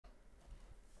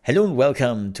Hello and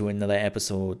welcome to another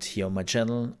episode here on my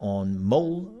channel on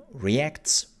Mole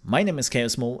Reacts. My name is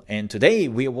ChaosMole and today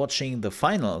we are watching the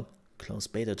final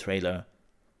closed beta trailer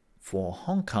for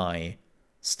Honkai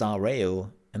Star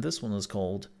Rail, and this one is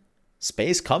called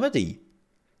Space Comedy.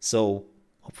 So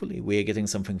hopefully we're getting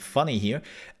something funny here.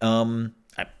 I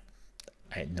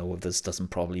know this doesn't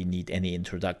probably need any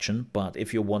introduction, but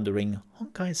if you're wondering,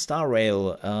 Honkai Star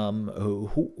Rail,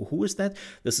 who is that?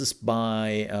 This is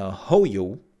by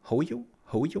Hoyo. I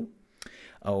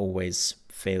always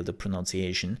fail the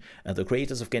pronunciation. The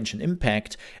creators of Genshin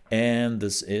Impact, and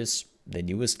this is the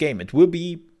newest game. It will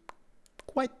be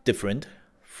quite different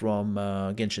from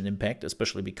Genshin Impact,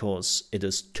 especially because it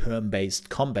is turn-based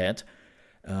combat,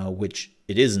 which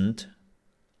it isn't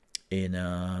in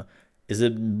is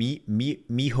it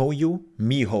MiHoYo?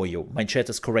 MiHoYo. My chat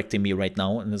is correcting me right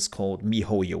now, and it's called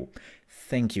MiHoYo.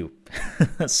 Thank you.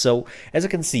 So, as you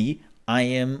can see, I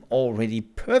am already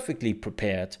perfectly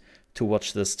prepared to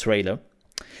watch this trailer.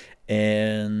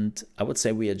 And I would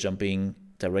say we are jumping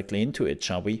directly into it,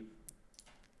 shall we?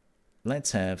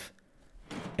 Let's have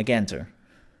a Ganter.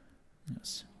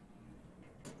 Yes.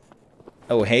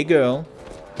 Oh, hey girl.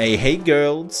 Hey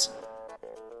girls.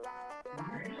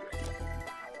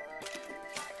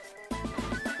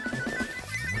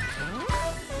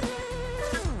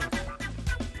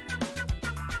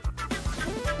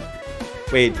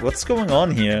 Wait, what's going on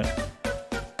here?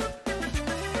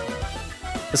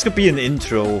 This could be an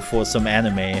intro for some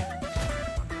anime.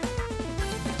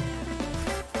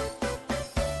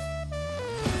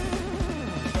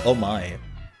 Oh my.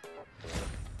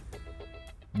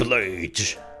 Blade.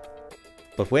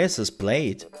 But where's this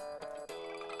blade?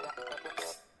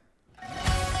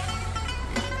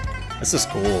 This is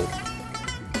cool.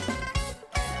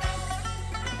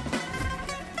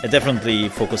 Definitely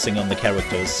focusing on the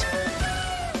characters.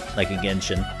 Like in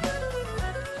Genshin.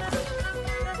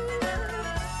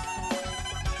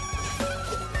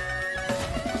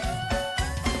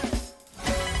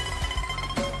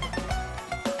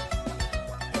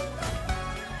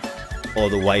 All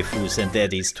the waifus and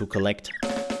daddies to collect.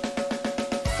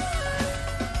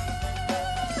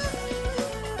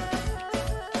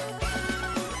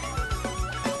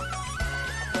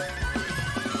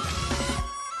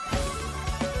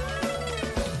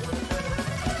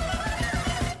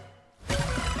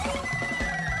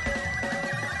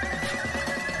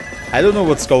 I don't know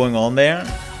what's going on there,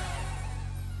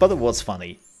 but it was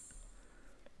funny.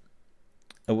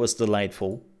 It was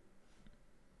delightful.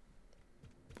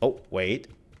 Oh, wait.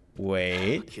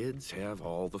 Kids have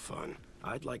all the fun.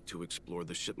 I'd like to explore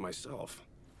the ship myself.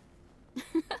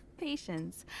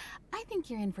 Patience. I think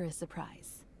you're in for a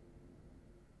surprise.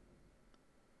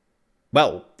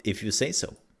 Well, if you say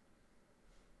so.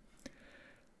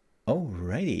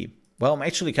 Alrighty. Well, I'm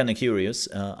actually kind of curious.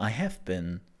 I have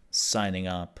been signing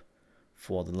up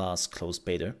for the last closed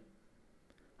beta.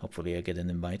 Hopefully I get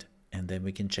an invite and then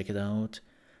we can check it out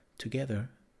together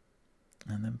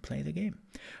and then play the game.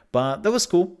 But that was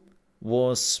cool.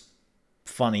 Was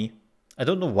funny. I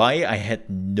don't know why. I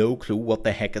had no clue what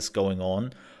the heck is going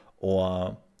on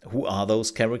or who are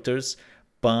those characters,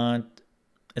 but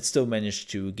it still managed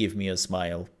to give me a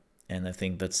smile, and I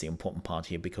think that's the important part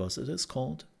here because it is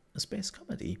called a space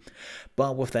comedy.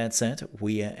 But with that said,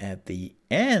 we are at the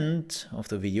end of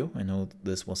the video. I know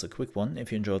this was a quick one.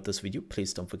 If you enjoyed this video,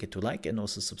 please don't forget to like and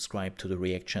also subscribe to the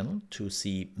React channel to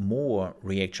see more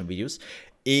reaction videos.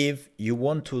 If you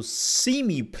want to see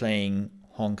me playing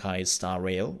Honkai Star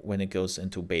Rail when it goes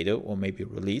into beta or maybe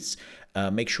release,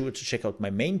 make sure to check out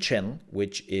my main channel,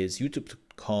 which is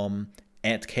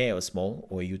youtube.com/ChaosMole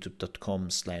or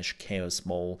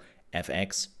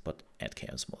youtube.com/ChaosMoleFX, but at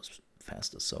ChaosMole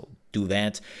faster, so do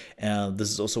that.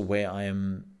 This is also where I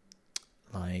am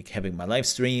like having my live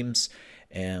streams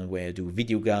and where I do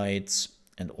video guides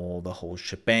and all the whole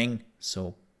shebang,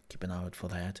 so keep an eye out for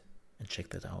that and check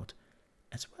that out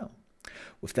as well.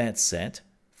 With that said,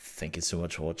 thank you so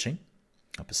much for watching.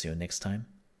 Hope to see you next time.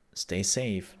 Stay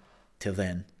safe. Till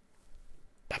then,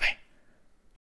 bye bye.